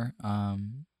couple more.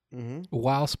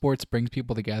 While sports brings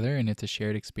people together and it's a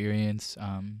shared experience,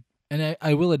 and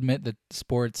I will admit that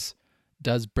sports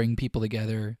does bring people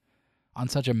together on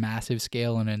such a massive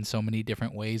scale and in so many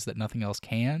different ways that nothing else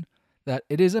can, that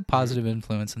it is a positive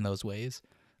influence in those ways.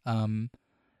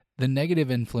 The negative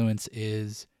influence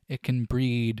is it can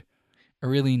breed a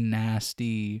really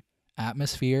nasty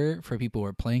atmosphere for people who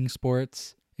are playing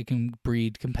sports. It can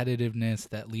breed competitiveness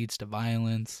that leads to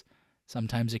violence.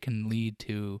 Sometimes it can lead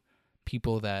to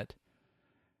people that,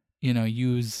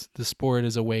 use the sport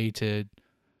as a way to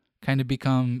kind of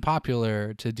become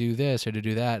popular, to do this or to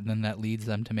do that, and then that leads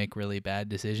them to make really bad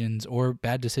decisions or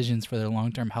bad decisions for their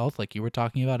long-term health, like you were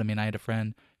talking about. I mean, I had a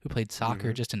friend who played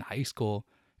soccer just in high school,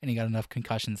 and he got enough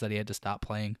concussions that he had to stop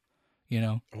playing,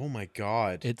 Oh my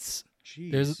God.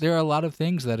 There are a lot of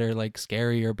things that are like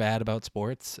scary or bad about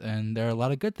sports, and there are a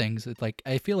lot of good things. It's like,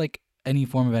 I feel like any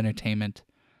form of entertainment,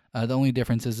 the only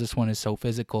difference is this one is so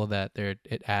physical that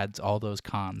it adds all those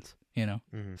cons.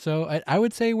 So I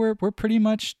would say we're pretty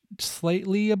much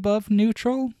slightly above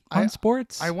neutral on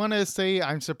sports. I want to say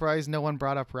I'm surprised no one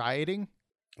brought up rioting.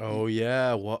 Oh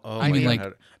yeah. Well, I mean, like,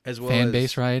 as well fan as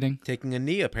base rioting. taking a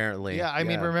knee, apparently. Yeah, I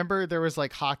mean, remember there was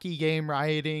like hockey game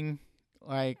rioting,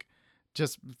 like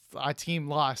just a team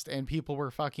lost and people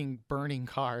were fucking burning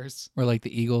cars. Or like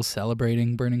the Eagles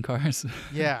celebrating burning cars.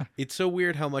 Yeah. It's so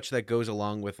weird how much that goes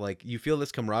along with, like, you feel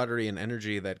this camaraderie and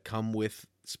energy that come with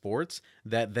sports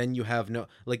that then you have no,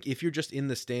 like, if you're just in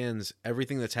the stands,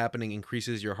 everything that's happening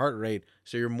increases your heart rate,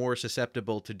 so you're more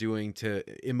susceptible to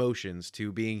emotions,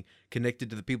 to being connected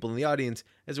to the people in the audience,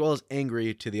 as well as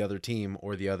angry to the other team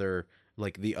or the other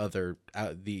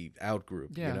the out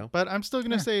group. Yeah, but I'm still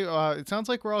gonna say it sounds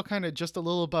like we're all kind of just a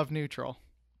little above neutral.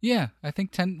 Yeah, I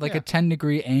think 10, like Yeah. a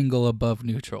 10-degree angle above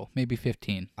neutral, maybe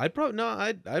 15. I'd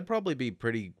probably be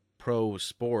pretty pro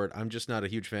sport. I'm just not a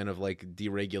huge fan of like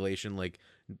deregulation, like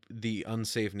the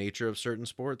unsafe nature of certain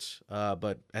sports.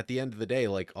 But at the end of the day,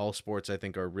 like all sports, I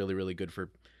think are really, really good for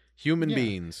human Yeah.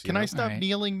 beings. Can I know? stop Alright.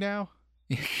 kneeling now?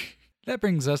 That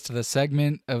brings us to the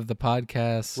segment of the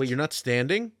podcast. Wait, you're not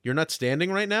standing? You're not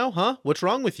standing right now, huh? What's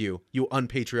wrong with you, you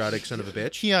unpatriotic son of a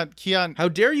bitch? Keon, How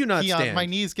dare you not Keon, stand? my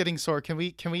knee's getting sore. Can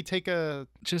we take a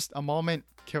Just, moment?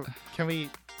 Can we?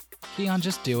 Keon,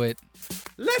 just do it.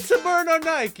 Let's burn our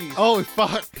Nikes. Oh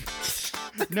fuck!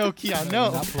 No, Keon, We're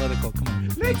no. not political. Come on.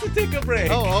 Let's take a break.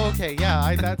 Oh, okay,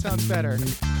 yeah, that sounds better.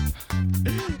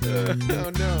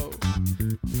 Oh no.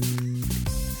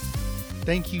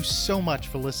 Thank you so much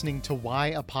for listening to Why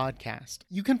a Podcast.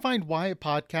 You can find Why a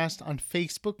Podcast on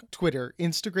Facebook, Twitter,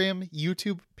 Instagram,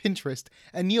 YouTube, Pinterest,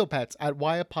 and Neopets at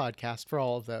Why a Podcast for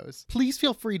all of those. Please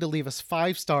feel free to leave us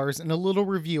 5 stars and a little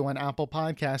review on Apple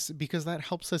Podcasts because that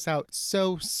helps us out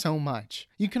so much.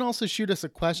 You can also shoot us a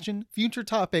question, future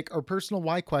topic, or personal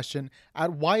why question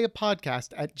at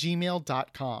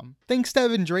whyapodcast@gmail.com. Thanks to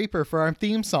Evan Draper for our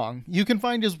theme song. You can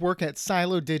find his work at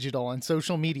Silo Digital on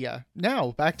social media.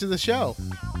 Now, back to the show.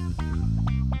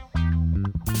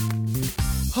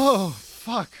 Oh,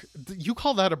 fuck. You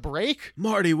call that a break?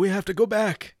 Marty, we have to go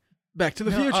back. Back to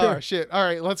the No, future. Oh, shit. All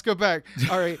right, let's go back.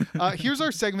 All right, here's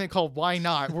our segment called Why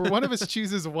Not, where one of us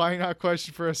chooses a why not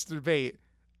question for us to debate.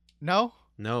 No?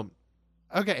 No,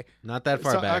 Okay. not that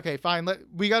far back. Okay, fine.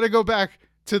 We got to go back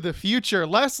to the future.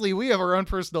 Leslie, we have our own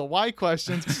personal why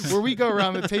questions where we go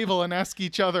around the table and ask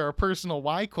each other a personal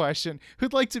why question.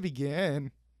 Who'd like to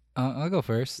begin? I'll go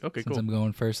first. Okay, since cool. I'm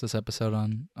going first this episode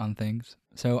on things.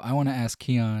 So I want to ask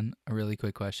Keon a really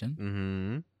quick question.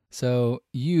 Mm-hmm. So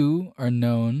you are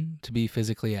known to be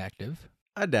physically active.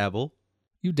 I dabble.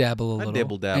 You dabble a little.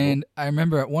 dibble-dabble. And I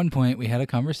remember at one point we had a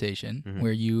conversation Mhm.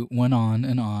 where you went on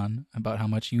and on about how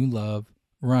much you love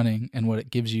running and what it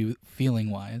gives you feeling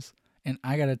wise. And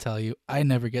I got to tell you, I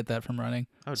never get that from running.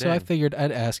 Oh, So I dang. figured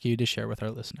I'd ask you to share with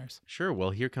our listeners. Sure.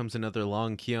 Well, here comes another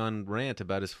long Keon rant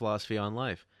about his philosophy on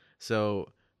life. So,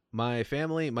 my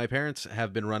parents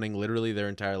have been running literally their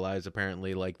entire lives,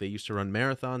 apparently. Like, they used to run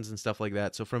marathons and stuff like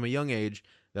that. So, from a young age,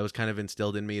 that was kind of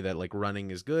instilled in me that, like,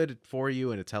 running is good for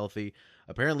you and it's healthy.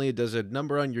 Apparently, it does a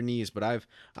number on your knees, but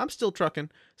I'm still trucking.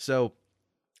 So,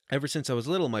 ever since I was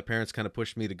little, my parents kind of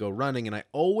pushed me to go running, and I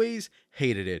always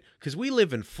hated it because we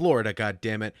live in Florida,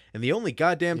 goddammit, and the only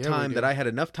goddamn Yeah, we time do. that I had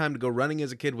enough time to go running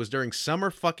as a kid was during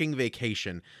summer fucking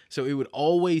vacation. So it would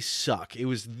always suck. It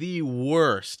was the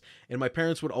worst. And my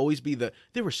parents would always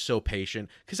they were so patient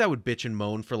because I would bitch and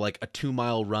moan for like a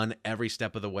 2-mile run every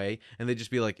step of the way, and they'd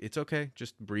just be like, "It's okay,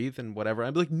 just breathe and whatever."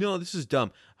 I'd be like, "No, this is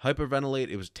dumb." Hyperventilate.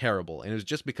 It was terrible, and it was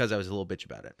just because I was a little bitch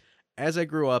about it. As I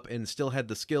grew up and still had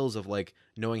the skills of like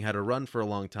knowing how to run for a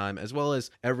long time, as well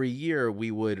as every year we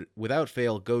would, without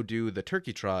fail, go do the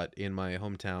turkey trot in my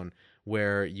hometown,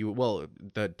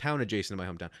 the town adjacent to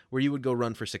my hometown, where you would go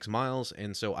run for 6 miles.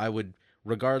 And so I would,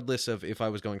 regardless of if I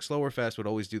was going slow or fast, would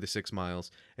always do the 6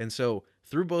 miles. And so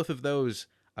through both of those,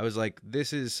 I was like,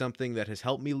 this is something that has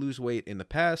helped me lose weight in the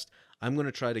past. I'm going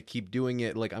to try to keep doing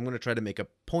it. Like, I'm going to try to make a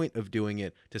point of doing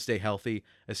it to stay healthy.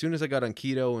 As soon as I got on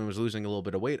keto and was losing a little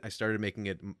bit of weight, I started making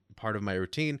it part of my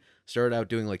routine. Started out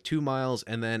doing like 2 miles,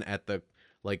 and then at the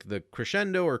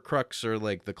crescendo or crux or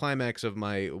like the climax of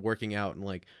my working out and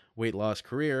like weight loss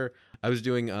career, I was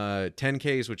doing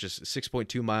 10Ks, which is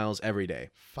 6.2 miles every day.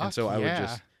 Fuck And so I would yeah.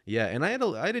 just and I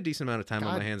had a decent amount of time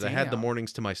on God my hands. I had the damn.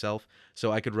 mornings to myself,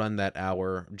 so I could run that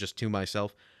hour just to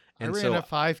myself. I And ran so a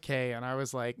 5K and I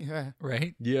was like,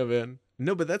 Right? yeah, man.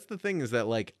 No, but that's the thing is that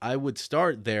like I would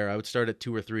start there. I would start at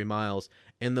 2 or 3 miles,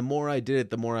 and the more I did it,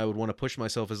 the more I would want to push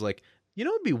myself. As like, you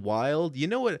know, it'd be wild. You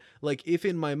know what? Like, if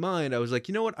in my mind I was like,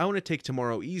 you know what? I want to take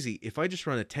tomorrow easy. If I just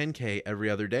run a 10K every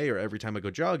other day or every time I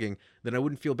go jogging, then I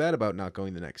wouldn't feel bad about not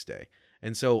going the next day.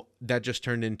 And so that just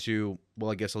turned into, well,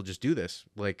 I guess I'll just do this.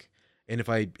 Like, and if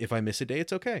I miss a day,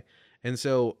 it's okay. And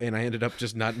so, and I ended up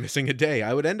just not missing a day.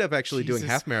 I would end up actually doing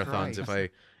Jesus half marathons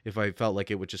Christ. if I felt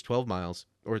like it was just 12 miles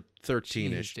or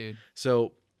 13ish. Jeez, dude.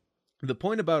 So the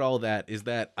point about all that is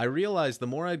that I realized the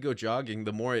more I'd go jogging,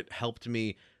 the more it helped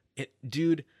me.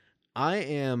 Dude, I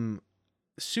am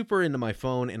super into my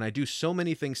phone, and I do so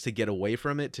many things to get away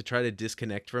from it, to try to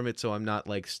disconnect from it so I'm not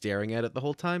like staring at it the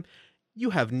whole time.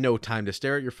 You have no time to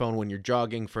stare at your phone when you're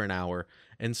jogging for an hour.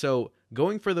 And so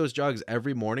going for those jogs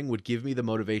every morning would give me the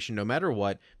motivation no matter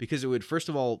what, because it would, first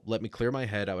of all, let me clear my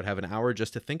head. I would have an hour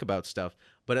just to think about stuff.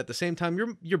 But at the same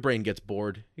time, your brain gets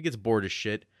bored. It gets bored as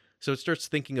shit. So it starts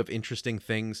thinking of interesting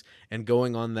things and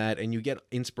going on that, and you get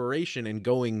inspiration and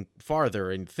going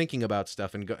farther and thinking about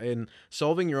stuff and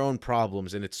solving your own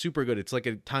problems. And it's super good. It's like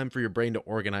a time for your brain to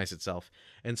organize itself.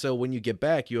 And so when you get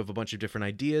back, you have a bunch of different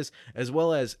ideas, as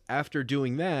well as after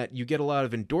doing that, you get a lot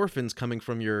of endorphins coming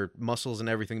from your muscles and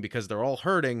everything because they're all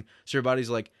hurting. So your body's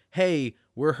like, hey,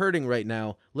 we're hurting right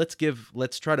now. Let's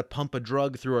try to pump a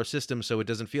drug through our system so it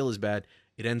doesn't feel as bad.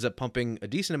 It ends up pumping a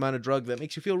decent amount of drug that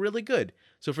makes you feel really good.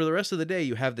 So for the rest of the day,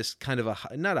 you have this kind of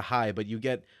not a high, but you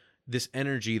get this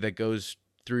energy that goes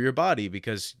through your body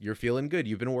because you're feeling good.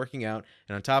 You've been working out.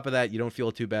 And on top of that, you don't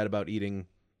feel too bad about eating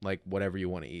like whatever you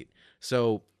want to eat.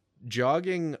 So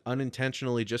jogging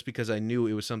unintentionally just because I knew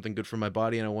it was something good for my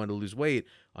body and I wanted to lose weight,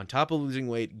 on top of losing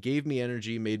weight, gave me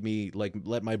energy, made me like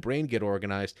let my brain get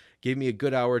organized, gave me a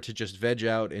good hour to just veg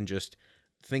out and just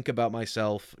think about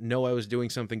myself, know I was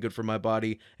doing something good for my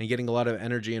body, and getting a lot of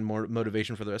energy and more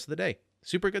motivation for the rest of the day.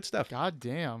 Super good stuff. God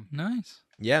damn. Nice.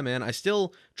 Yeah, man. I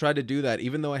still try to do that,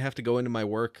 even though I have to go into my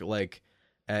work like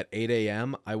at 8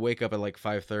 a.m. I wake up at like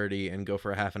 5:30 and go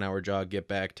for a half an hour jog, get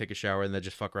back, take a shower, and then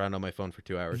just fuck around on my phone for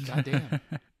 2 hours. God damn.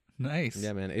 Nice.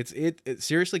 Yeah, man. It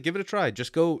seriously, give it a try.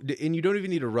 Just go, and you don't even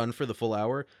need to run for the full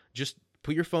hour. Just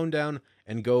put your phone down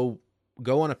and go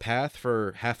on a path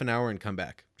for half an hour and come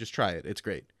back. Just try it. It's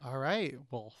great. All right.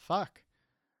 Well, fuck.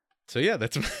 So yeah,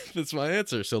 that's my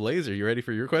answer. So Laser, you ready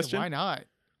for your question? Why not?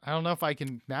 I don't know if I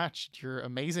can match your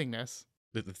amazingness.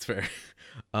 That's fair.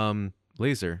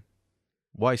 Laser,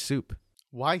 why soup?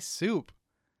 Why soup?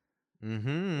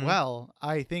 Mm-hmm. Well,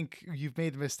 I think you've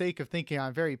made the mistake of thinking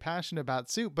I'm very passionate about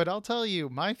soup, but I'll tell you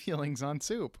my feelings on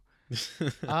soup.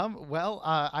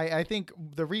 I think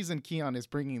the reason Keon is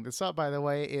bringing this up, by the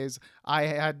way, is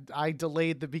I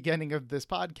delayed the beginning of this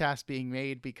podcast being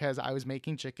made because I was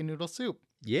making chicken noodle soup.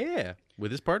 Yeah,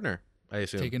 with his partner, I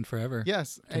assume. Taking forever.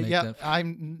 Yes. to make Yeah. that.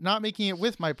 I'm not making it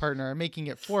with my partner. I'm making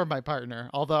it for my partner,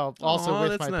 although also Aw,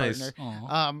 with that's my nice.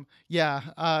 partner.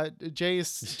 Aw. Jay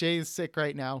is sick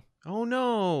right now. Oh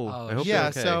no! Oh, I hope Yeah, you're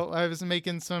okay. so I was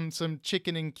making some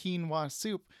chicken and quinoa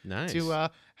soup nice.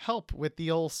 to help with the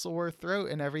old sore throat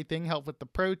and everything, help with the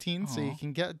protein so you Aw.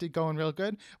 can get to going real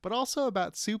good, but also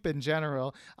about soup in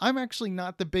general. I'm actually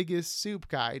not the biggest soup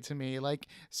guy to me. Like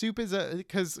soup is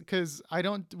because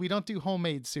we don't do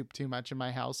homemade soup too much in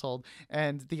my household,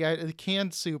 and the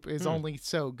canned soup is only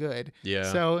so good.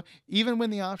 Yeah. So even when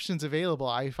the option's available,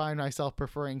 I find myself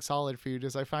preferring solid food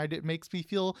as I find it makes me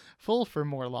feel full for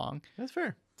more long. That's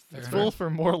fair. Fair Full enough. for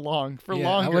more long for Yeah,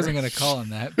 longer. I wasn't gonna call him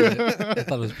that, but I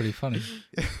thought it was pretty funny.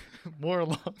 more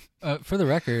long. For the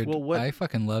record, Well, what- I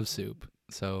fucking love soup.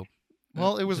 So.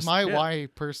 Well, it was just- my yeah. why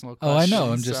personal Oh, question. I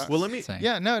know. I'm so- just. Well, let me- saying.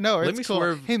 Yeah, no, Let it's me cool.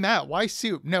 swerve- Hey, Matt, why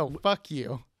soup? No, fuck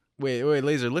you. Wait,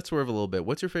 Laser. Let's swerve a little bit.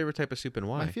 What's your favorite type of soup and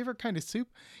why? My favorite kind of soup?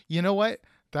 You know what?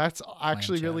 That's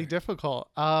actually really chowder. difficult.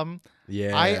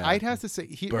 Yeah. I'd have to say,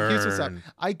 here's what's up. Burn.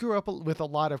 I grew up with a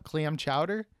lot of clam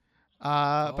chowder, but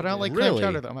I don't like Really? clam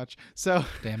chowder that much. So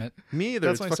Damn it. Me either.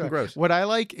 that's It's my fucking story. gross. What I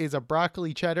like is a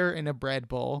broccoli cheddar in a bread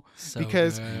bowl. So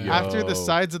Because good. after the Yo.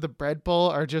 sides of the bread bowl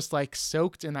are just like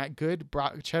soaked in that good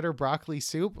cheddar broccoli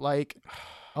soup, like,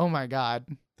 oh my God,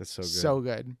 That's so good. so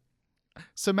good.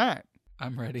 So Matt,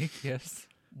 I'm ready. Yes.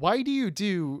 why do you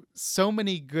do so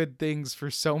many good things for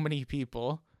so many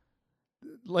people?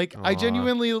 Like, I Aw.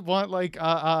 genuinely want like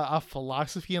a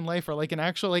philosophy in life or like an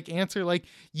actual like answer. Like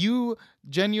you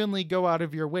genuinely go out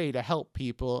of your way to help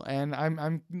people, and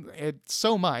I'm it's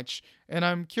so much, and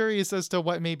I'm curious as to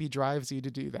what maybe drives you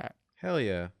to do that. Hell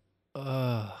yeah.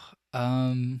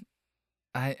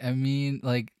 I mean,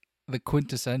 like the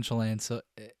quintessential answer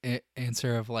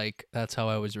of like that's how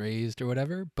I was raised or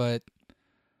whatever, but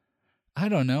I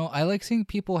don't know. I like seeing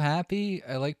people happy.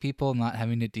 I like people not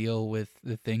having to deal with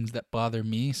the things that bother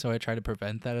me, so I try to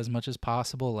prevent that as much as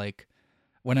possible. Like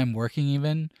when I'm working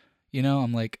even,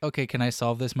 I'm like, okay, can I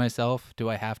solve this myself? Do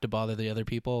I have to bother the other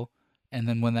people? And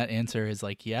then when that answer is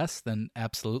like yes, then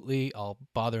absolutely I'll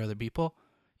bother other people,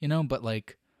 but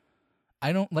like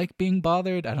I don't like being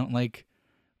bothered. I don't like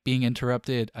being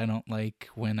interrupted. I don't like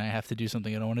when I have to do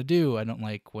something I don't want to do. I don't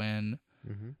like when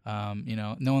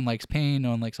Mm-hmm. no one likes pain, no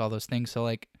one likes all those things. So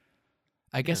like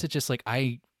I guess it's just like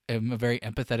I am a very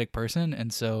empathetic person,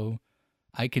 and so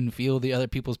I can feel the other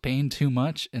people's pain too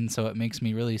much, and so it makes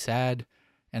me really sad,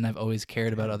 and I've always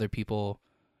cared about other people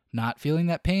not feeling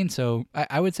that pain. So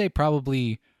I would say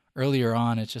probably earlier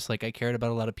on it's just like I cared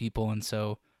about a lot of people, and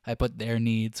so I put their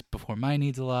needs before my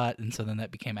needs a lot, and so then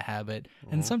that became a habit.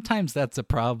 And sometimes that's a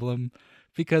problem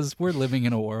because we're living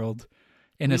in a world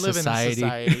in We a live society. in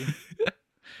a society.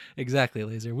 Exactly,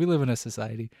 Laser. We live in a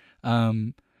society.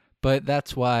 But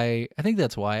that's why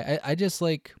I just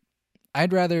like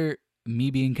I'd rather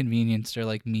me be inconvenienced or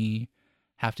like me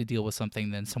have to deal with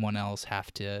something than someone else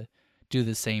have to do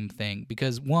the same thing.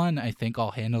 Because one, I think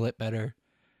I'll handle it better.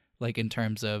 Like in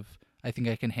terms of, I think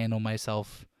I can handle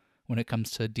myself when it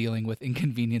comes to dealing with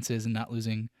inconveniences and not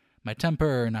losing my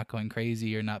temper or not going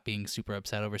crazy or not being super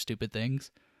upset over stupid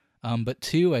things. But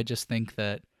two, I just think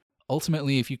that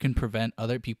ultimately, if you can prevent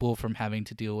other people from having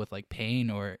to deal with like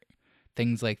pain or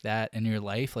things like that in your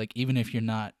life, like even if you're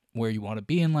not where you want to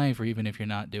be in life, or even if you're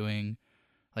not doing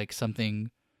like something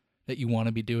that you want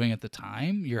to be doing at the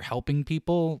time, you're helping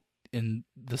people in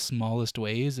the smallest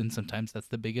ways. And sometimes that's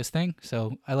the biggest thing.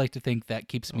 So I like to think that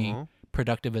keeps me Aw,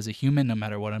 productive as a human, no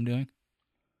matter what I'm doing.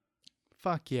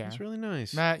 Fuck yeah. that's really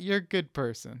nice. Matt, you're a good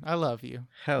person. I love you.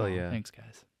 Hell Oh, yeah. Thanks,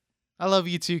 guys. I love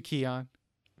you too, Keon.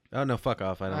 Oh no, fuck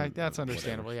off. I don't. That's whatever.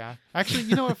 understandable, yeah. Actually,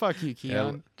 you know what? Fuck you, Yeah,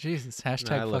 Keon. Jesus. No,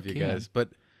 Hashtag I fuck love you Keon. guys, but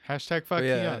Hashtag fuck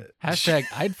yeah, Keon. Hashtag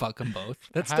I'd fuck them both.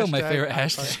 That's still my favorite I-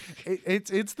 hashtag.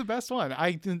 It's the best one.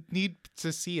 I need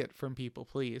to see it from people,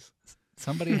 please.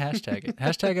 Somebody hashtag it.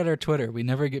 Hashtag at our Twitter. We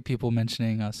never get people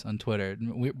mentioning us on Twitter.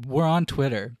 We're on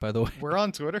Twitter, by the way. We're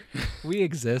on Twitter. We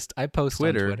exist. I post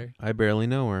Twitter, on Twitter. I barely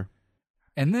know her.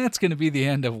 And that's going to be the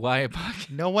end of Why a Podcast.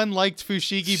 No one liked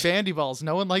Fushigi Bandy Balls.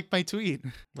 No one liked my tweet.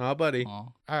 Oh, buddy. Aw.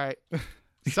 All right.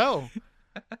 So,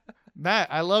 Matt,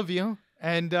 I love you.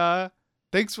 And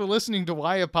thanks for listening to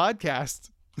Why a Podcast.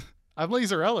 I'm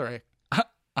Laser Ellery.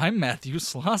 I'm Matthew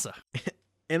Slaza.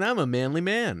 And I'm a manly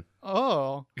man.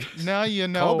 Oh, now you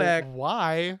know Callback.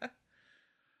 why.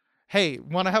 Hey,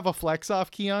 want to have a flex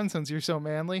off, Keon, since you're so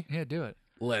manly? Yeah, do it.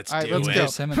 Let's All right, do let's it. go.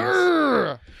 Yosemite.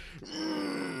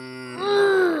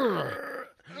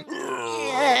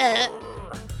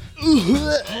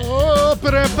 Oh,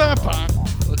 ba-da-ba-ba.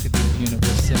 Look at these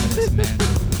universe man.